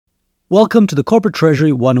Welcome to the Corporate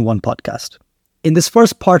Treasury 101 podcast. In this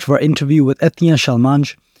first part of our interview with Etienne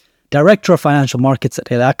Chalmange, Director of Financial Markets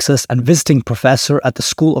at Access and visiting professor at the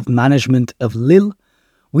School of Management of Lille,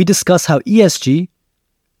 we discuss how ESG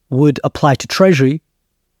would apply to Treasury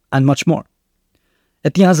and much more.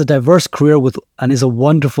 Etienne has a diverse career and is a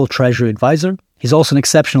wonderful Treasury advisor. He's also an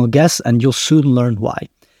exceptional guest, and you'll soon learn why.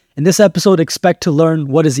 In this episode, expect to learn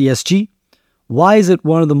what is ESG, why is it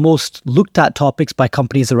one of the most looked at topics by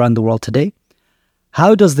companies around the world today,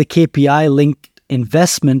 how does the KPI-linked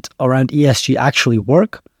investment around ESG actually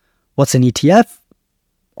work, what's an ETF,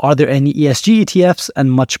 are there any ESG ETFs,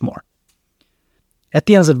 and much more.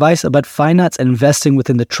 Etienne's advice about finance and investing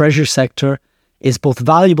within the treasury sector is both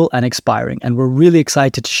valuable and inspiring, and we're really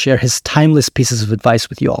excited to share his timeless pieces of advice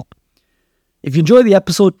with you all. If you enjoy the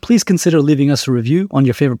episode, please consider leaving us a review on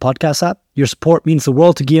your favorite podcast app. Your support means the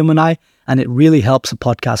world to Guillaume and I, and it really helps the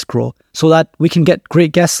podcast grow so that we can get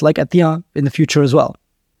great guests like Etienne in the future as well.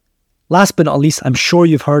 Last but not least, I'm sure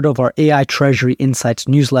you've heard of our AI Treasury Insights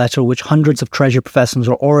newsletter, which hundreds of treasury professionals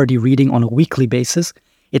are already reading on a weekly basis.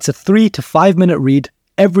 It's a 3 to 5 minute read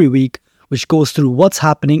every week, which goes through what's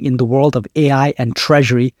happening in the world of AI and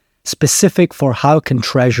treasury, specific for how can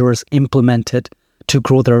treasurers implement it to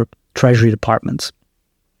grow their treasury departments.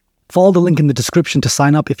 Follow the link in the description to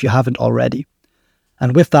sign up if you haven't already.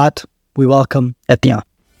 And with that, we welcome Etienne.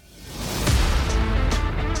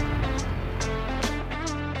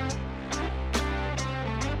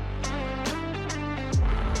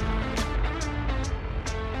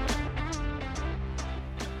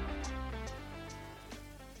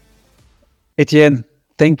 Etienne,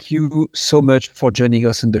 thank you so much for joining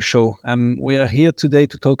us on the show. We are here today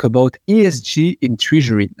to talk about ESG in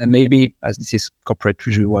Treasury. And maybe, as this is Corporate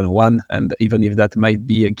Treasury 101, and even if that might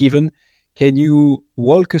be a given, can you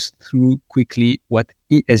walk us through quickly what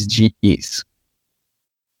ESG is?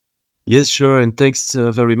 Yes, sure. And thanks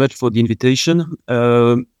very much for the invitation.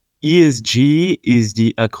 ESG is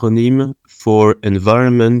the acronym for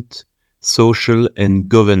Environment, Social, and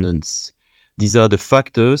Governance. These are the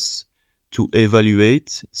factors to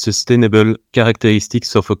evaluate sustainable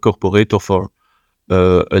characteristics of a corporate or for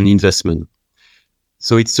an investment.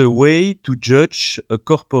 So it's a way to judge a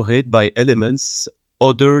corporate by elements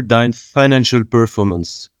other than financial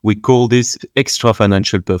performance. We call this extra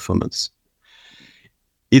financial performance.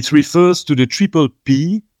 It refers to the triple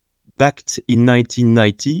P backed in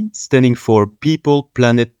 1990, standing for People,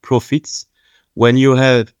 Planet, Profits, when you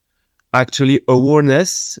have actually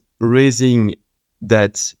awareness raising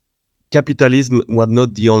that capitalism was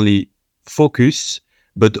not the only focus,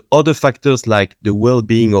 but other factors like the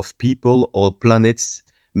well-being of people or planets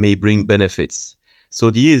may bring benefits. So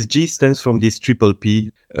the ESG stands from this triple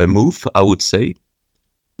P move, I would say.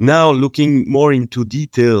 Now, looking more into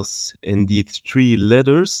details in the three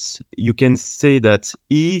letters, you can say that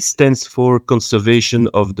E stands for conservation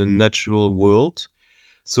of the natural world.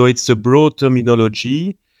 So it's a broad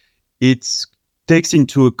terminology. It takes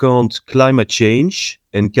into account climate change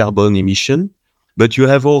and carbon emission, but you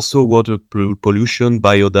have also water pollution,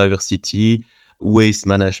 biodiversity, waste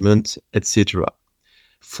management, etc.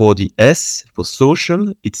 For the S, for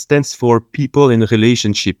social, it stands for people in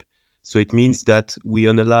relationship. So it means that we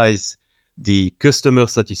analyze the customer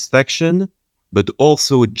satisfaction, but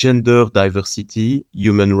also gender diversity,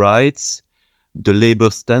 human rights, the labor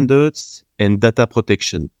standards, and data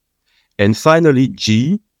protection. And finally,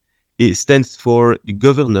 G, it stands for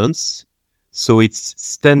governance. So it's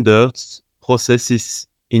standards, processes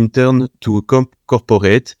intern to a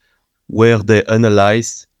corporate where they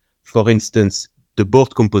analyze, for instance, the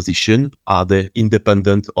board composition, are they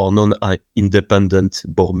independent or non-independent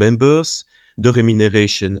board members, the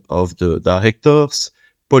remuneration of the directors,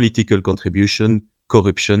 political contribution,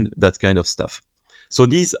 corruption, that kind of stuff. So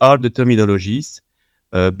these are the terminologies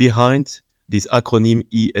behind this acronym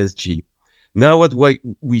ESG. Now what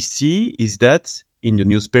we see is that in the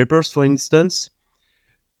newspapers, for instance,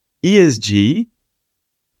 ESG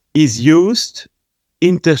is used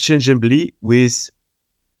interchangeably with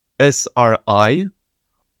SRI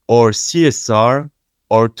or CSR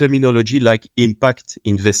or terminology like impact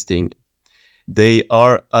investing. They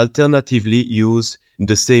are alternatively used in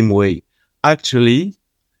the same way. Actually,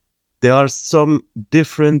 there are some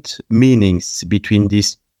different meanings between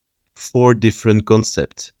these four different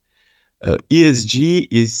concepts. ESG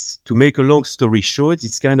is, to make a long story short,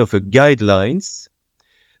 it's kind of a guidelines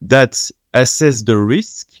that assess the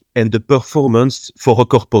risk and the performance for a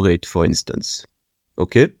corporate, for instance.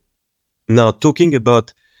 Okay? Now, talking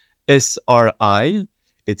about SRI,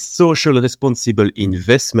 it's social responsible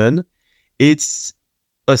investment. It's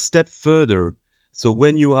a step further. So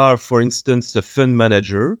when you are, for instance, a fund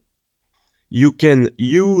manager, you can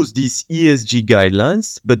use these ESG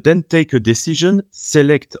guidelines, but then take a decision,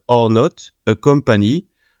 select or not a company,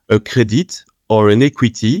 a credit or an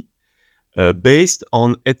equity based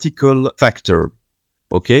on ethical factor.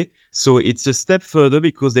 Okay, so it's a step further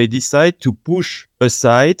because they decide to push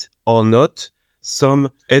aside or not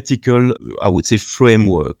some ethical, I would say,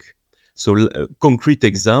 framework. So concrete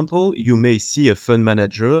example, you may see a fund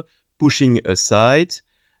manager pushing aside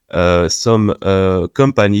some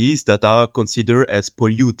companies that are considered as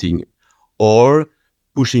polluting, or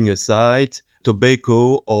pushing aside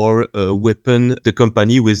tobacco or weapon the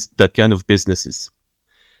company with that kind of businesses.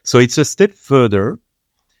 So it's a step further.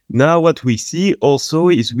 Now, what we see also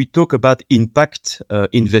is we talk about impact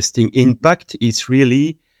investing. Impact is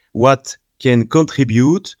really what can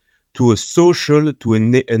contribute to a social, to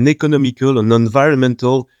an economical and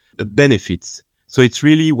environmental benefits. So it's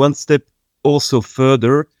really one step also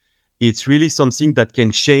further. It's really something that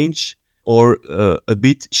can change or a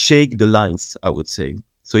bit shake the lines, I would say.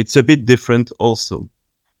 So it's a bit different also.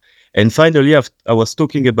 And finally, I was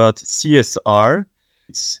talking about CSR.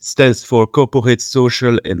 It stands for Corporate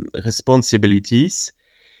Social and Responsibilities.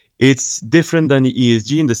 It's different than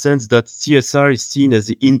ESG in the sense that CSR is seen as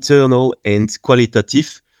internal and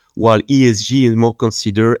qualitative, while ESG is more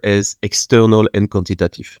considered as external and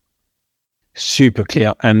quantitative. Super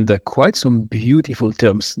clear, and quite some beautiful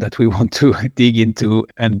terms that we want to dig into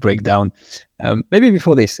and break down. Maybe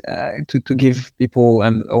before this, to give people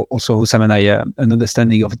and also Hussam and I an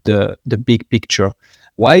understanding of the big picture.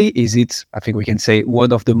 Why is it, I think we can say,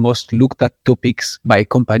 one of the most looked at topics by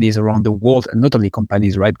companies around the world, and not only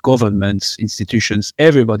companies, right? Governments, institutions,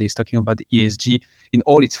 everybody is talking about the ESG in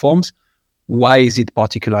all its forms. Why is it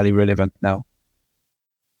particularly relevant now?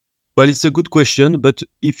 Well, it's a good question, but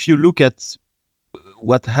if you look at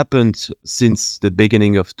what happened since the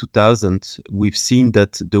beginning of 2000, we've seen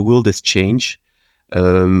that the world has changed.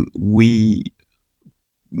 We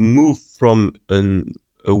moved from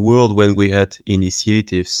a world when we had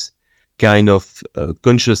initiatives, kind of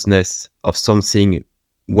consciousness of something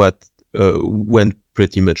what went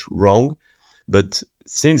pretty much wrong. But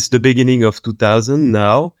since the beginning of 2000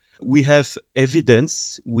 now, we have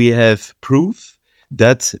evidence, we have proof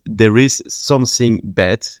that there is something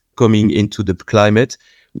bad coming into the climate.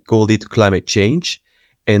 We called it climate change.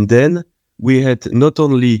 And then we had not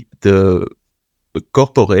only the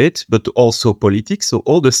corporate, but also politics. So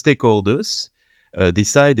all the stakeholders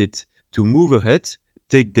decided to move ahead,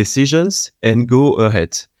 take decisions and go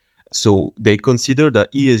ahead. So they considered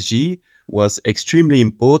that ESG was extremely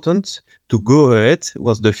important to go ahead,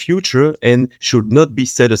 was the future and should not be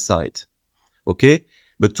set aside. Okay.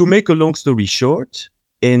 But to make a long story short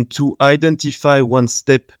and to identify one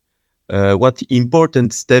step, what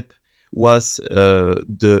important step was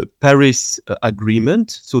the Paris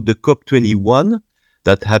Agreement. So the COP21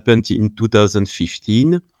 that happened in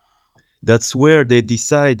 2015. That's where they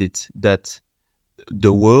decided that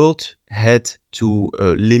the world had to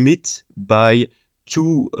limit by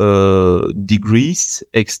 2 degrees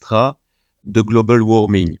extra the global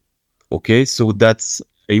warming. Okay, so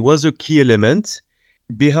it was a key element.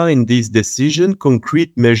 Behind this decision,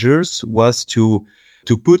 concrete measures was to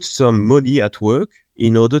put some money at work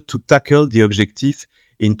in order to tackle the objective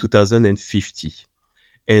in 2050.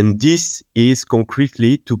 And this is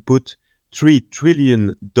concretely to put $3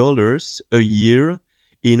 trillion a year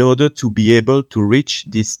in order to be able to reach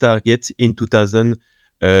this target in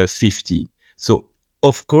 2050. So,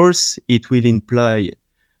 of course, it will imply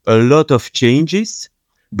a lot of changes,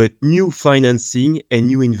 but new financing and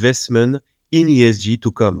new investment in ESG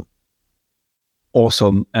to come.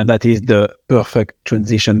 Awesome. And that is the perfect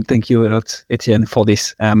transition. Thank you a lot, Etienne, for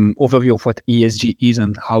this overview of what ESG is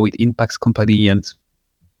and how it impacts company and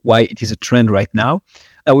why it is a trend right now.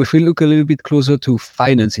 Now, if we look a little bit closer to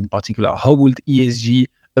finance in particular, how would ESG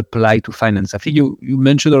apply to finance? I think you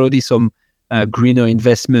mentioned already some greener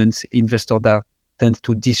investments, investors that tend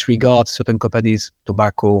to disregard certain companies,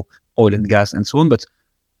 tobacco, oil and gas, and so on. But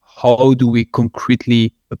how do we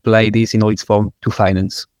concretely apply this in all its form to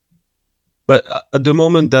finance? But at the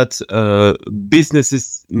moment that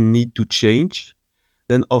businesses need to change,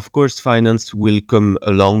 then of course finance will come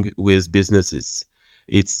along with businesses.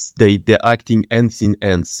 They're acting hands in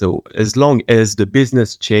hand. So as long as the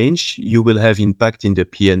business change, you will have impact in the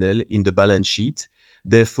P&L, in the balance sheet.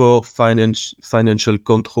 Therefore, financial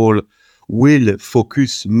control will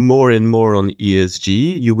focus more and more on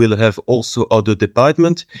ESG. You will have also other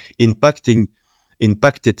departments impacted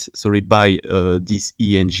by this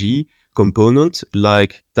ESG component,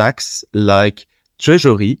 like tax, like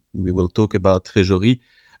Treasury. We will talk about Treasury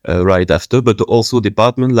right after, but also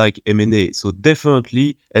department like M&A. So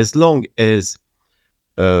definitely, as long as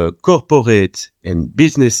corporate and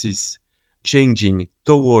businesses changing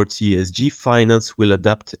towards ESG, finance will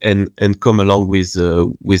adapt and come along with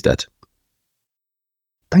that.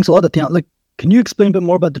 Thanks a lot, Etienne. Like, can you explain a bit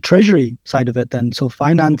more about the treasury side of it then? So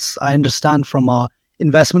finance, I understand from a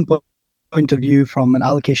investment point of view, from an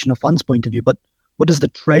allocation of funds point of view, but what does the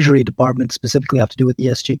treasury department specifically have to do with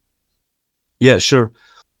ESG? Yeah, sure.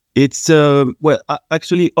 It's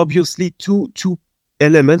actually, obviously, two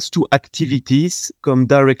elements, two activities come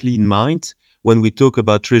directly in mind when we talk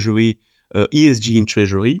about treasury, ESG in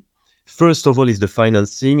treasury. First of all is the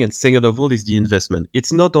financing, and second of all is the investment.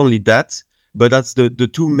 It's not only that, but that's the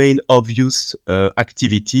two main obvious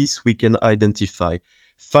activities we can identify.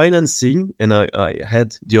 Financing, and I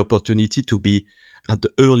had the opportunity to be at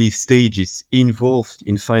the early stages involved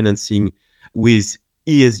in financing with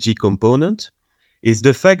ESG component, is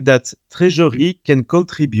the fact that Treasury can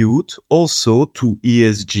contribute also to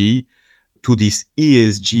ESG, to this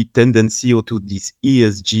ESG tendency or to this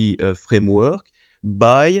ESG framework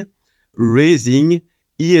by raising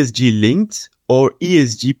ESG linked or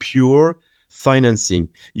ESG pure financing.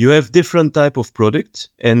 You have different type of products,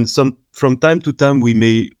 and from time to time we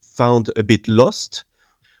may found a bit lost.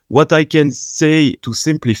 What I can say to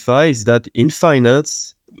simplify is that in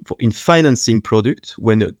financing product,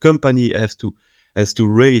 when a company has to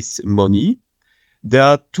raise money, there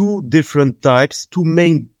are two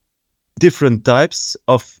main different types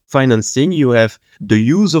of financing. You have the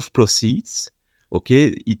use of proceeds. Okay,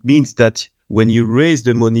 it means that when you raise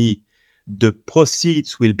the money, the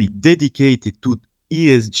proceeds will be dedicated to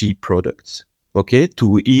ESG products. Okay,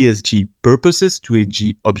 to ESG purposes, to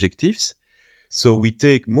ESG objectives. So we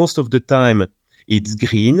take most of the time it's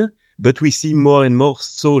green, but we see more and more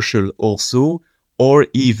social also, or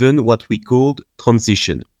even what we called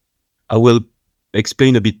transition. I will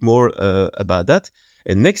explain a bit more about that.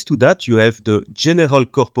 And next to that, you have the general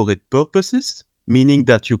corporate purposes, meaning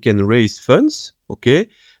that you can raise funds. Okay,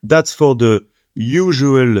 that's for the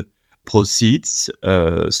usual proceeds.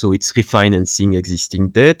 So it's refinancing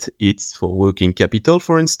existing debt. It's for working capital,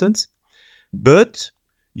 for instance. But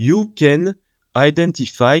you can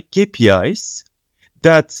identify KPIs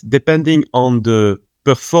that, depending on the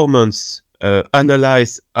performance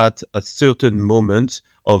analyzed at a certain moment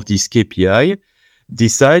of this KPI,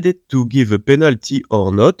 decided to give a penalty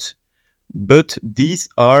or not. But these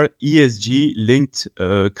are ESG linked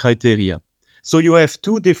criteria. So you have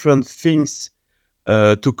two different things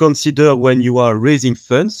to consider when you are raising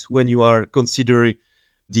funds, when you are considering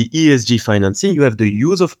the ESG financing. You have the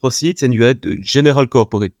use of proceeds and you have the general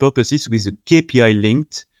corporate purposes with a KPI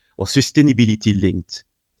linked or sustainability linked.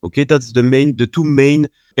 Okay, that's the two main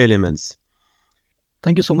elements.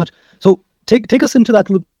 Thank you so much. So take us into that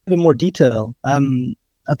a little bit more detail.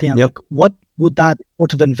 At the end, Yep. like, what would that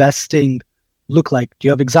sort of investing look like? Do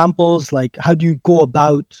you have examples? Like, how do you go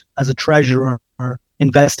about as a treasurer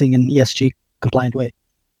investing in ESG compliant way?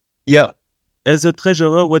 Yeah. As a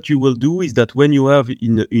treasurer, what you will do is that when you have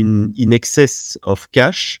in excess of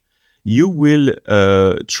cash, you will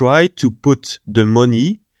try to put the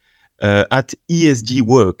money at ESG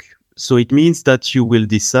work. So it means that you will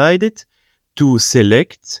decide to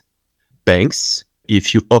select banks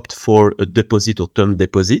if you opt for a deposit or term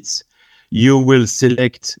deposits. You will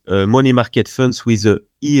select money market funds with a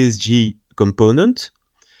ESG component.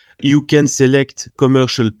 You can select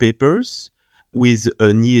commercial papers with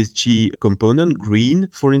an ESG component, green,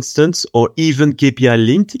 for instance, or even KPI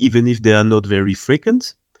linked, even if they are not very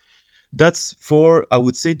frequent. That's for, I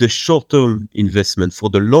would say, the short-term investment. For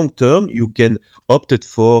the long term, you can opt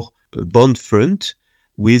for a bond fund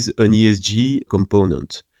with an ESG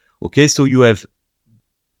component. Okay, so you have,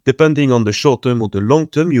 depending on the short term or the long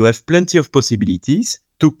term, you have plenty of possibilities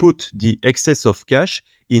to put the excess of cash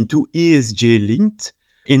into ESG linked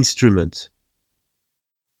instruments.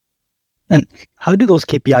 And how do those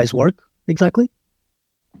KPIs work exactly?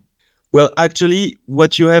 Well, actually,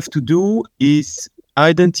 what you have to do is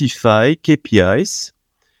identify KPIs,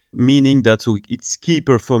 meaning that it's key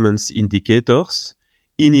performance indicators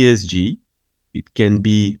in ESG. It can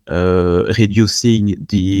be reducing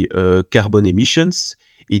the carbon emissions.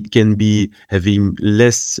 It can be having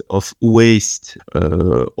less of waste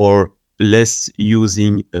or less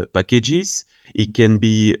using packages. It can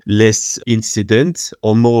be less incidents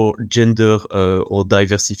or more gender or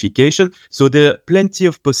diversification. So there are plenty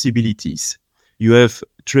of possibilities. You have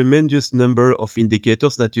tremendous number of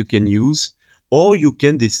indicators that you can use, or you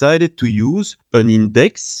can decide to use an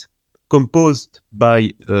index composed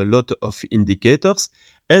by a lot of indicators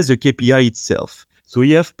as a KPI itself. So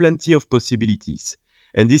you have plenty of possibilities.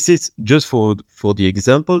 And this is just for the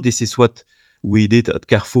example, this is what we did at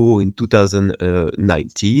Carrefour in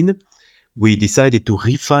 2019. We decided to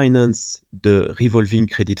refinance the revolving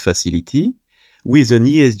credit facility with an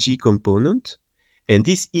ESG component. And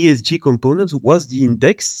this ESG component was the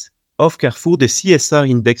index of Carrefour, the CSR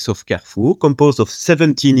index of Carrefour, composed of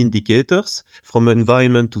 17 indicators from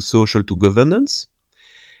environment to social to governance.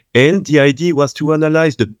 And the idea was to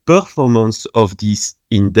analyze the performance of this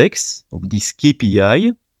index, of this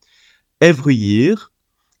KPI, every year.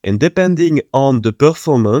 And depending on the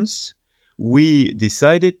performance, we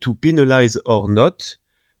decided to penalize or not,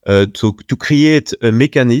 to create a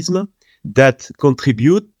mechanism that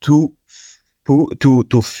contribute to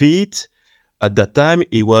feed. At that time,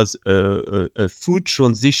 it was a food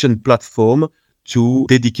transition platform to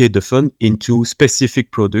dedicate the fund into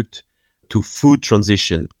specific product to food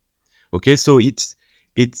transition. Okay, so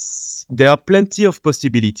there are plenty of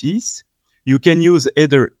possibilities. You can use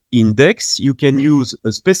either index, you can use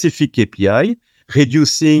a specific KPI,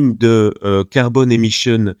 reducing the carbon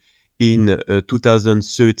emission in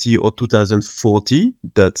 2030 or 2040.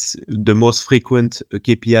 That's the most frequent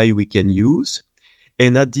KPI we can use.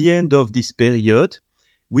 And at the end of this period,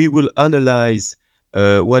 we will analyze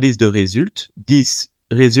what is the result. This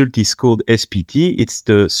result is called SPT. It's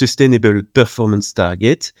the Sustainable Performance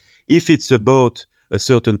Target. If it's above a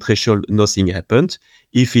certain threshold, nothing happened.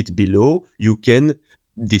 If it's below, you can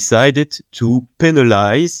decide it to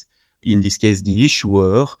penalize, in this case, the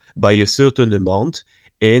issuer by a certain amount,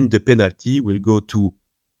 and the penalty will go to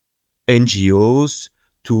NGOs,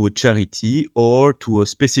 to a charity, or to a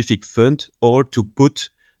specific fund, or to put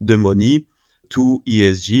the money to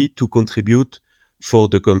ESG to contribute for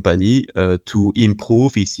the company to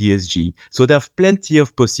improve its ESG. So there are plenty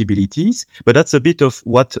of possibilities, but that's a bit of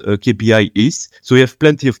what KPI is. So we have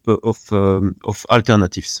plenty of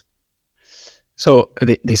alternatives. So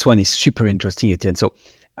this one is super interesting, Etienne. So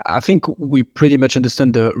I think we pretty much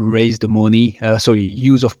understand the raise the money,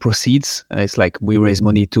 use of proceeds. It's like we raise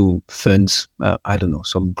money to funds, I don't know,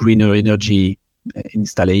 some greener energy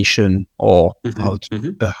installation or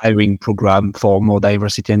a hiring program for more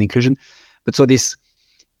diversity and inclusion. But so this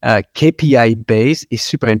KPI base is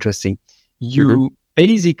super interesting. You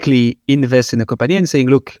basically invest in a company and saying,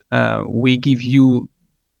 look, we give you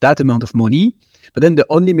that amount of money, but then the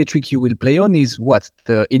only metric you will play on is what?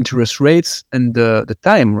 The interest rates and the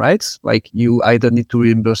time, right? Like you either need to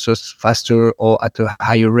reimburse us faster or at a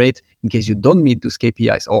higher rate in case you don't meet those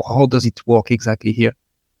KPIs. Or how does it work exactly here?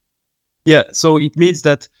 Yeah, so it means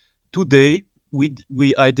that today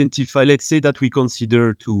we identify, let's say that we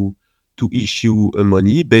consider to issue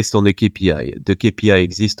money based on a KPI. The KPI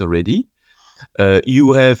exists already.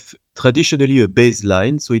 You have traditionally a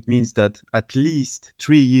baseline, so it means that at least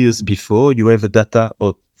 3 years before you have a data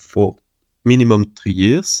for minimum 3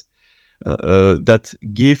 years that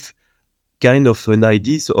give kind of an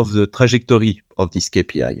idea of the trajectory of this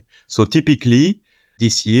KPI. So typically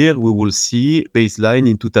this year we will see baseline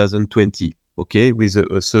in 2020, okay, with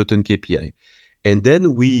a certain KPI, and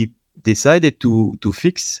then we decided to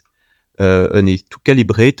fix to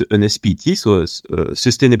calibrate an SPT, so a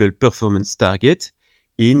sustainable performance target,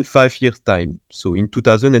 in 5 years' time, so in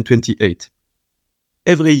 2028.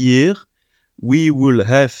 Every year, we will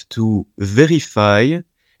have to verify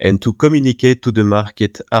and to communicate to the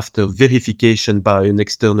market after verification by an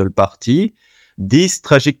external party this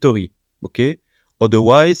trajectory, okay?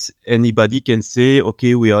 Otherwise, anybody can say,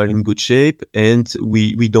 okay, we are in good shape, and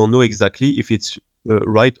we don't know exactly if it's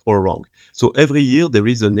right or wrong. So every year there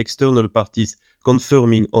is an external parties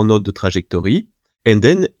confirming or not the trajectory. And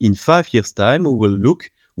then in 5 years' time, we will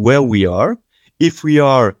look where we are. If we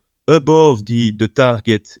are above the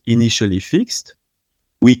target initially fixed,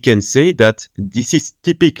 we can say that this is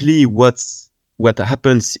typically what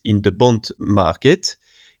happens in the bond market.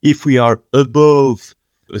 If we are above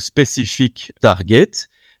a specific target,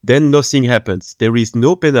 then nothing happens. There is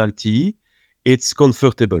no penalty. It's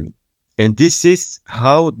comfortable. And this is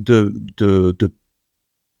how to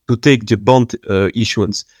take the bond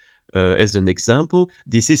issuance as an example.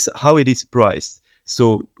 This is how it is priced.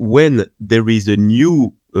 So when there is a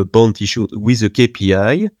new bond issue with a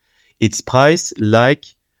KPI, it's priced like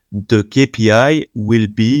the KPI will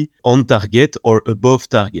be on target or above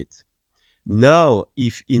target. Now,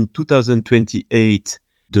 if in 2028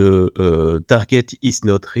 the target is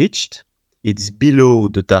not reached, it's below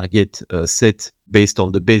the target set based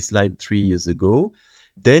on the baseline 3 years ago,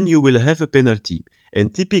 then you will have a penalty.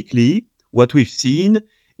 And typically, what we've seen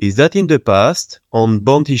is that in the past, on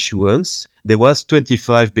bond issuance, there was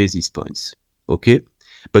 25 basis points, okay?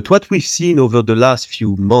 But what we've seen over the last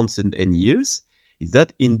few months and years is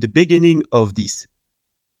that in the beginning of this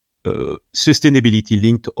sustainability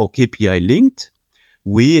linked or KPI linked,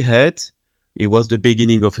 it was the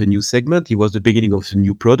beginning of a new segment. It was the beginning of a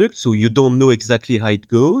new product. So you don't know exactly how it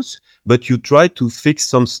goes, but you try to fix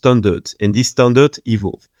some standards, and this standard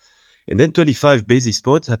evolve. And then 25 basis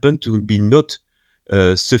points happen to be not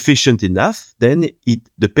sufficient enough. Then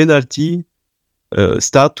the penalty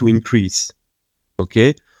start to increase,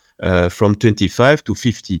 okay, from 25 to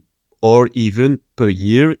 50, or even per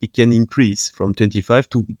year it can increase from 25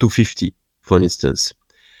 to 50, for instance.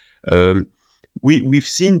 We've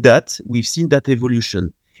seen that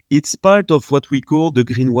evolution. It's part of what we call the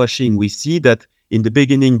greenwashing. We see that in the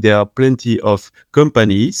beginning there are plenty of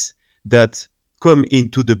companies that come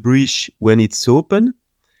into the breach when it's open,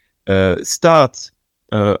 start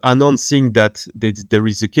announcing that there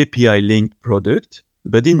is a KPI linked product,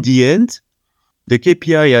 but in the end, the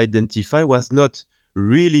KPI identified was not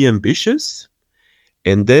really ambitious.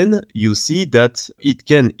 And then you see that it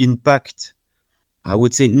can impact, I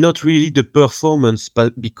would say, not really the performance,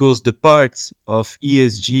 but because the parts of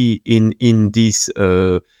ESG in this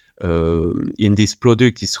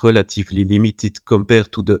product is relatively limited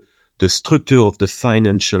compared to the structure of the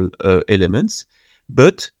financial elements.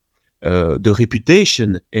 But the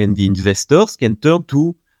reputation and the investors can turn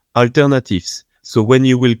to alternatives. So when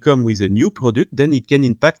you will come with a new product, then it can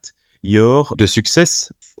impact the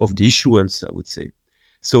success of the issuance, I would say.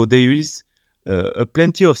 So there is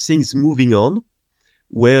plenty of things moving on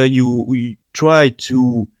where we try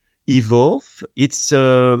to evolve. It's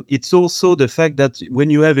also the fact that when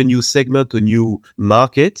you have a new segment, a new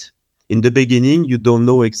market, in the beginning, you don't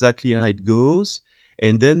know exactly how it goes.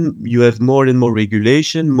 And then you have more and more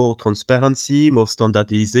regulation, more transparency, more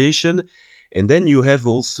standardization. And then you have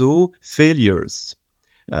also failures.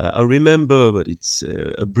 I remember, but it's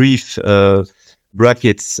a brief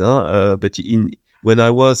brackets. But when I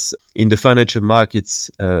was in the financial markets,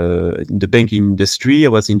 in the banking industry, I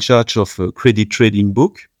was in charge of a credit trading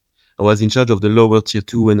book. I was in charge of the lower tier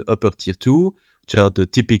 2 and upper tier 2, which are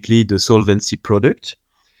typically the solvency product.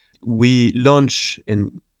 We launch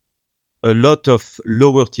a lot of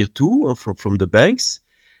lower tier 2 from the banks.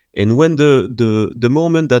 And when the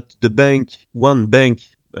moment that one bank,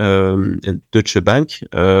 Deutsche Bank,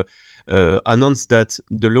 announced that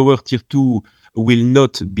the lower tier 2 will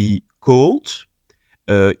not be called,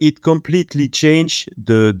 it completely changed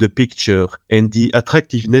the picture and the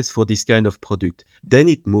attractiveness for this kind of product. Then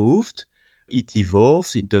it moved, it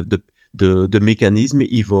evolved, the mechanism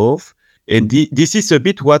evolved. And this is a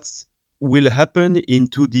bit what will happen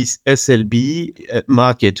into this SLB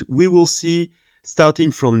market. We will see,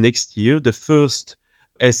 starting from next year, the first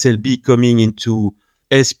SLB coming into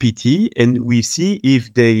SPT, and we see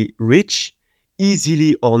if they reach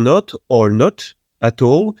easily or not at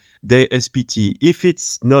all the SPT. If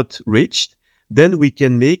it's not reached, then we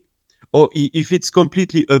can make, or if it's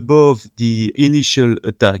completely above the initial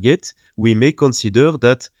target, we may consider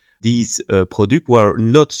that these products were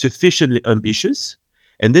not sufficiently ambitious,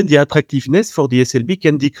 and then the attractiveness for the SLB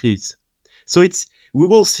can decrease. So we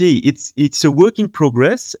will see. It's a work in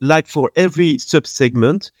progress. Like for every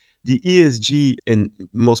sub-segment, the ESG and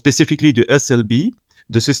more specifically the SLB,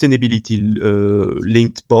 the sustainability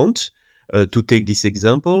linked bond, to take this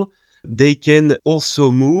example, they can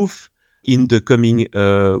also move in the coming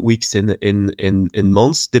weeks and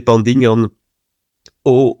months, depending on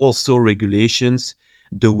also regulations,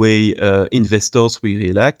 the way investors will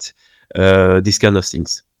react, these kind of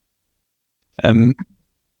things.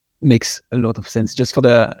 Makes a lot of sense. Just for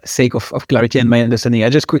the sake of clarity and my understanding, I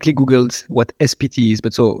just quickly Googled what SPT is.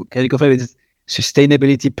 But so can you confirm it's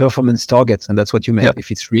sustainability performance targets? And that's what you meant, Yep.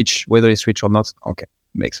 if it's reached, whether it's reached or not. Okay,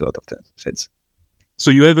 makes a lot of sense.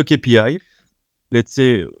 So you have a KPI, let's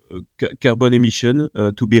say carbon emission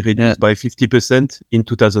to be reduced by 50% in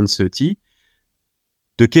 2030.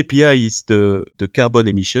 The KPI is the carbon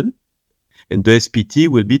emission, and the SPT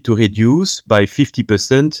will be to reduce by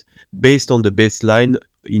 50% based on the baseline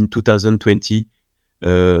in 2020.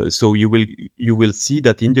 So you will see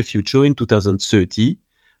that in the future, in 2030,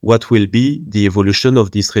 what will be the evolution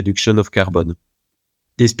of this reduction of carbon.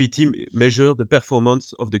 The SPT measure the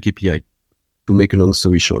performance of the KPI, to make a long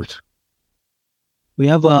story short. We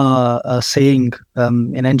have a saying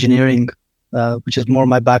in engineering, which is more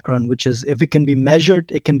my background, which is if it can be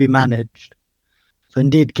measured, it can be managed. So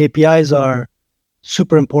indeed, KPIs are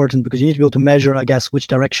super important because you need to be able to measure, I guess, which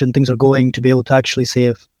direction things are going to be able to actually say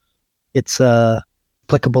if it's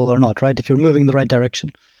applicable or not, right? If you're moving in the right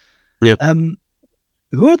direction. Yeah.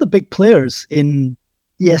 Who are the big players in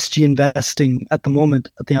ESG investing at the moment?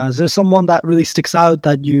 Is there someone that really sticks out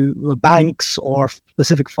that banks or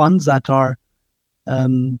specific funds that are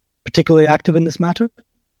particularly active in this matter?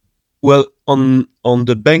 Well, on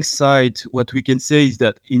the bank side, what we can say is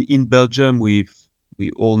that in Belgium, we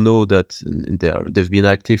all know that they've been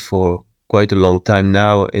active for quite a long time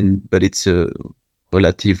now, but it's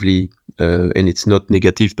relatively and it's not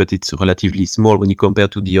negative, but it's relatively small when you compare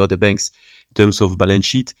to the other banks in terms of balance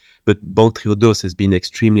sheet. But Banque Triodos has been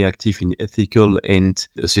extremely active in ethical and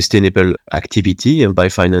sustainable activity and by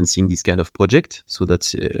financing this kind of project. So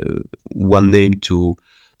that's one name to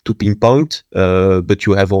pinpoint. But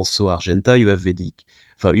you have also Argenta, you have Vedic.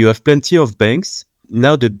 So you have plenty of banks.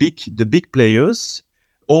 Now the big players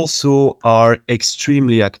also are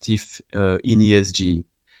extremely active in ESG.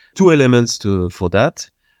 Two elements for that.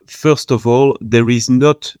 First of all, there is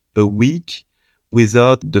not a week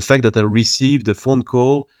without the fact that I received a phone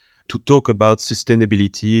call to talk about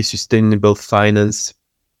sustainability, sustainable finance,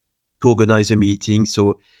 to organize a meeting.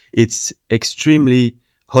 So it's extremely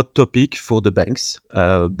hot topic for the banks.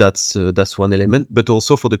 That's one element, but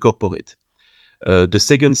also for the corporate. The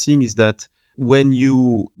second thing is that when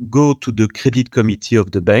you go to the credit committee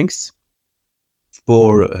of the banks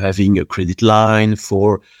for having a credit line,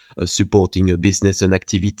 for supporting a business and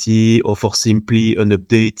activity, or for simply an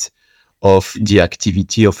update of the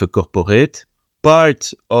activity of a corporate,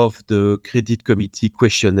 part of the credit committee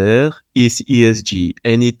questionnaire is ESG,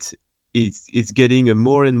 and it's getting a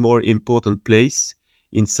more and more important place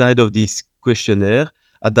inside of this questionnaire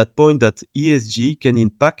at that point that ESG can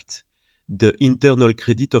impact the internal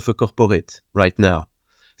credit of a corporate right now.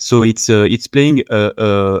 So it's playing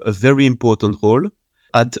a very important role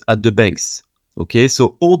at the banks. Okay,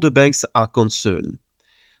 so all the banks are concerned.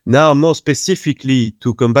 Now, more specifically,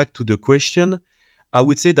 to come back to the question, I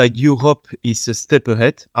would say that Europe is a step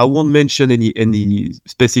ahead. I won't mention any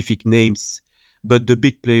specific names, but the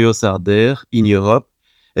big players are there in Europe.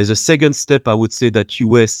 As a second step, I would say that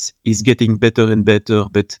US is getting better and better,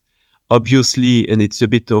 but obviously, and it's a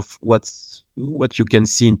bit of what you can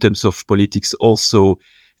see in terms of politics also,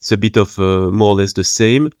 it's a bit of more or less the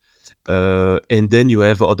same. And then you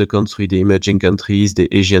have other countries, the emerging countries, the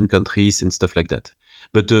Asian countries and stuff like that.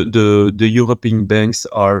 But the European banks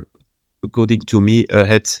are, according to me,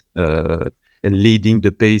 ahead and leading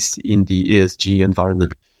the pace in the ESG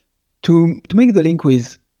environment. To make the link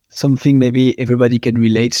with something maybe everybody can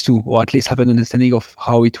relate to, or at least have an understanding of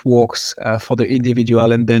how it works for the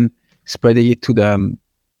individual, and then spreading it to the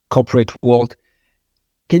corporate world.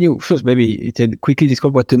 Can you first maybe quickly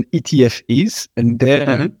describe what an ETF is, and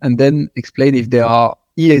then explain if there are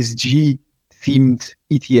ESG themed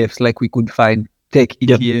ETFs like we could find tech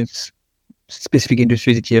ETFs, specific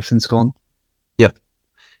industries ETFs, and so on? Yeah.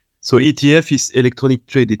 So ETF is electronic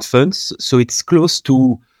traded funds. So it's close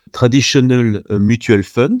to traditional mutual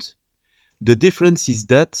fund. The difference is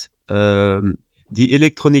that the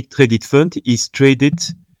electronic traded fund is traded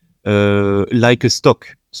like a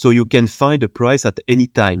stock. So you can find a price at any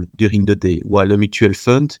time during the day, while a mutual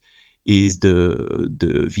fund is the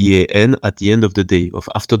VAN at the end of the day,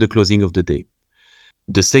 after the closing of the day.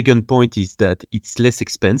 The second point is that it's less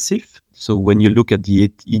expensive. So when you look at the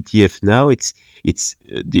ETF now, it's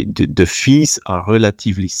the fees are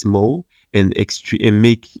relatively small and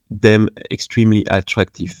make them extremely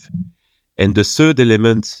attractive. And the third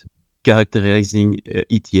element characterizing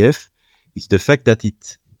ETF is the fact that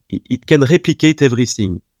it can replicate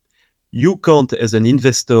everything. You can't, as an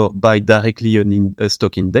investor, buy directly a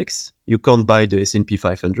stock index. You can't buy the S&P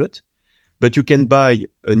 500, but you can buy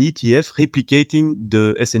an ETF replicating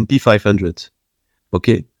the S&P 500,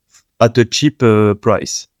 okay, at a cheap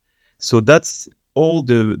price. So that's all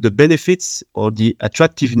the benefits or the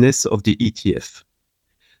attractiveness of the ETF.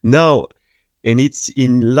 Now, and it's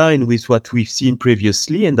in line with what we've seen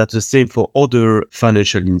previously, and that's the same for other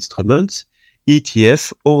financial instruments.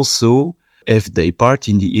 ETF also have their part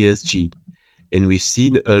in the ESG. And we've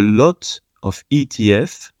seen a lot of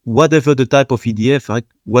ETF, whatever the type of ETF, right?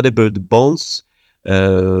 Whatever the bonds,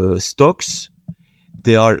 stocks,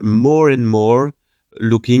 they are more and more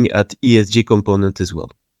looking at ESG component as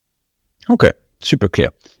well. Okay, super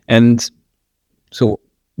clear. And so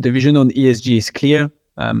the vision on ESG is clear.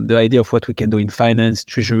 The idea of what we can do in finance,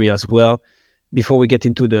 treasury as well. Before we get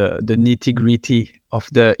into the nitty-gritty of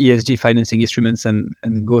the ESG financing instruments and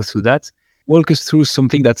go through that, walk us through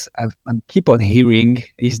something that I keep on hearing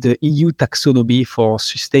is the EU taxonomy for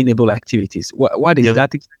sustainable activities. What is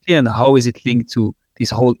that exactly, and how is it linked to this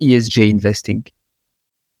whole ESG investing?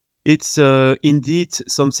 It's indeed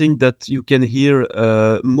something that you can hear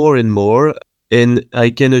more and more. And I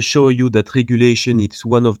can assure you that regulation is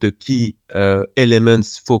one of the key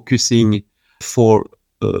elements focusing for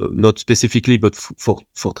not specifically, but for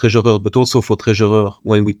treasurer, but also for treasurer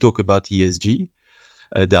when we talk about ESG.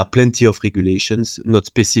 There are plenty of regulations, not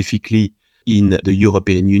specifically in the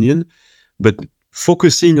European Union, but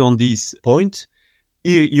focusing on this point,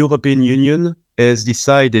 European Union has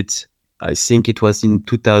decided, I think it was in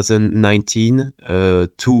 2019,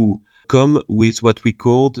 to come with what we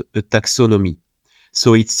called a taxonomy.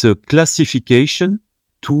 So it's a classification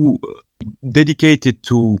dedicated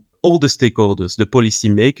to all the stakeholders, the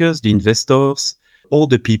policymakers, the investors, all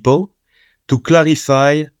the people, to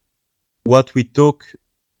clarify what we talk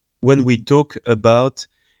when we talk about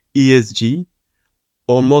ESG,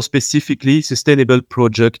 or more specifically, sustainable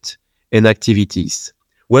project and activities.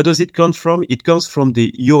 Where does it come from? It comes from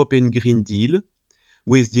the European Green Deal,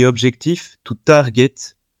 with the objective to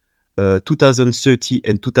target 2030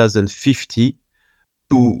 and 2050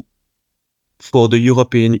 for the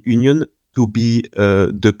European Union to be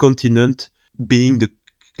the continent being the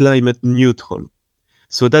climate neutral.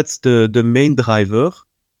 So that's the main driver.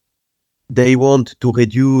 They want to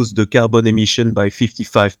reduce the carbon emission by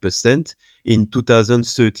 55% in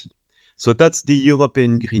 2030. So that's the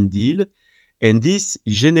European Green Deal. And this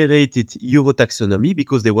generated Euro taxonomy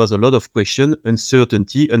because there was a lot of question,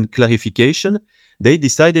 uncertainty, and clarification. They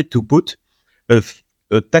decided to put a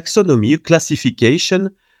taxonomy, a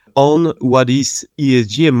classification on what is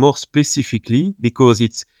ESG, and more specifically, because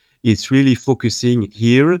it's really focusing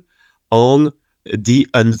here on the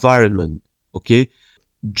environment. Okay.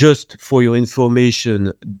 Just for your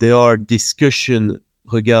information, there are discussions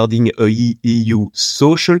regarding a EU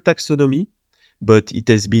social taxonomy, but it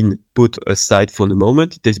has been put aside for the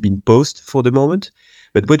moment. It has been paused for the moment.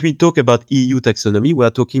 But when we talk about EU taxonomy, we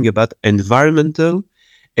are talking about environmental,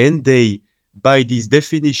 and by this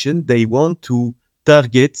definition, they want to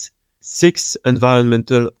target 6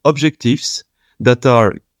 environmental objectives that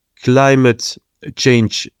are climate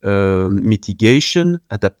change mitigation,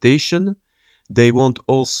 adaptation. They want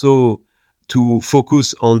also to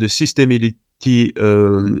focus on the sustainability,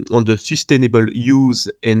 on the sustainable use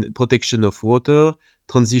and protection of water,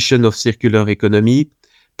 transition of circular economy,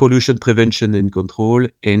 pollution prevention and control,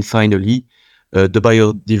 and finally, the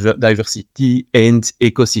biodiversity and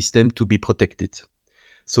ecosystem to be protected.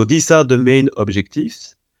 So these are the main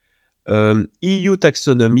objectives. EU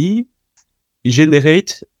taxonomy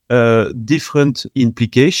generate different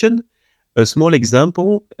implications. A small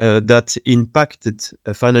example that impacted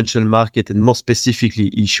a financial market, and more specifically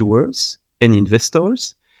issuers and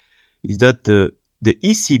investors, is that the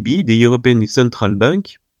ECB, the European Central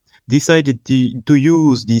Bank, decided to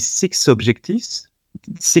use these 6 objectives,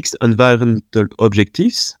 6 environmental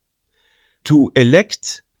objectives, to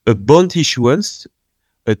elect a bond issuance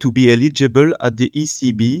to be eligible at the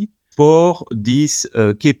ECB for this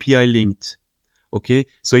KPI linked. Okay,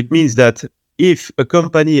 so it means that if a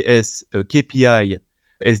company has a KPI,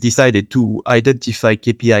 has decided to identify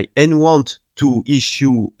KPI and want to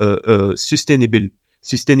issue a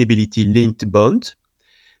sustainability linked bond,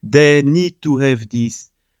 they need to have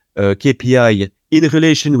this KPI in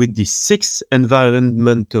relation with the 6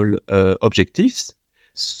 environmental objectives.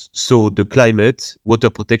 So the climate, water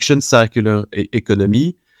protection, circular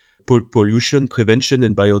economy, pollution prevention,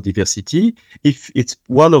 and biodiversity. If it's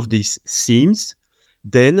one of these themes,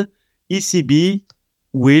 then ECB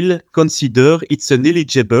will consider it's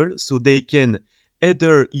ineligible, so they can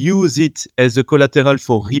either use it as a collateral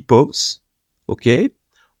for repos, okay,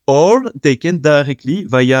 or they can directly,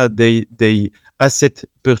 via the asset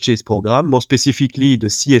purchase program, more specifically the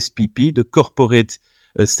CSPP, the corporate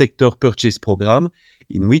sector purchase program,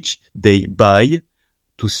 in which they buy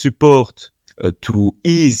to support, to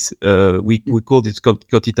ease, we call this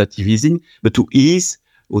quantitative easing, but to ease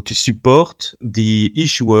or to support the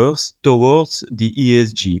issuers towards the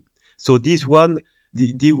ESG. So this was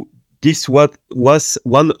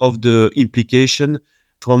one of the implications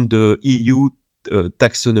from the EU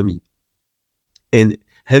taxonomy. And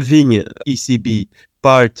having ECB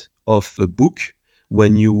part of a book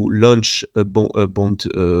when you launch a bond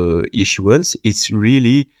issuance, it's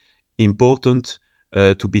really important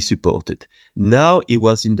to be supported. Now, it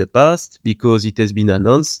was in the past because it has been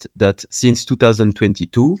announced that since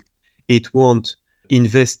 2022, it won't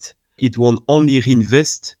only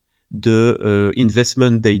reinvest the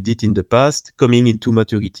investment they did in the past coming into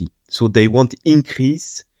maturity. So they won't do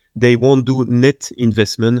net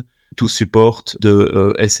investment to support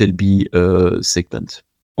the SLB segment.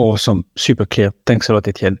 Awesome. Super clear. Thanks a lot,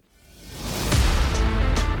 Etienne.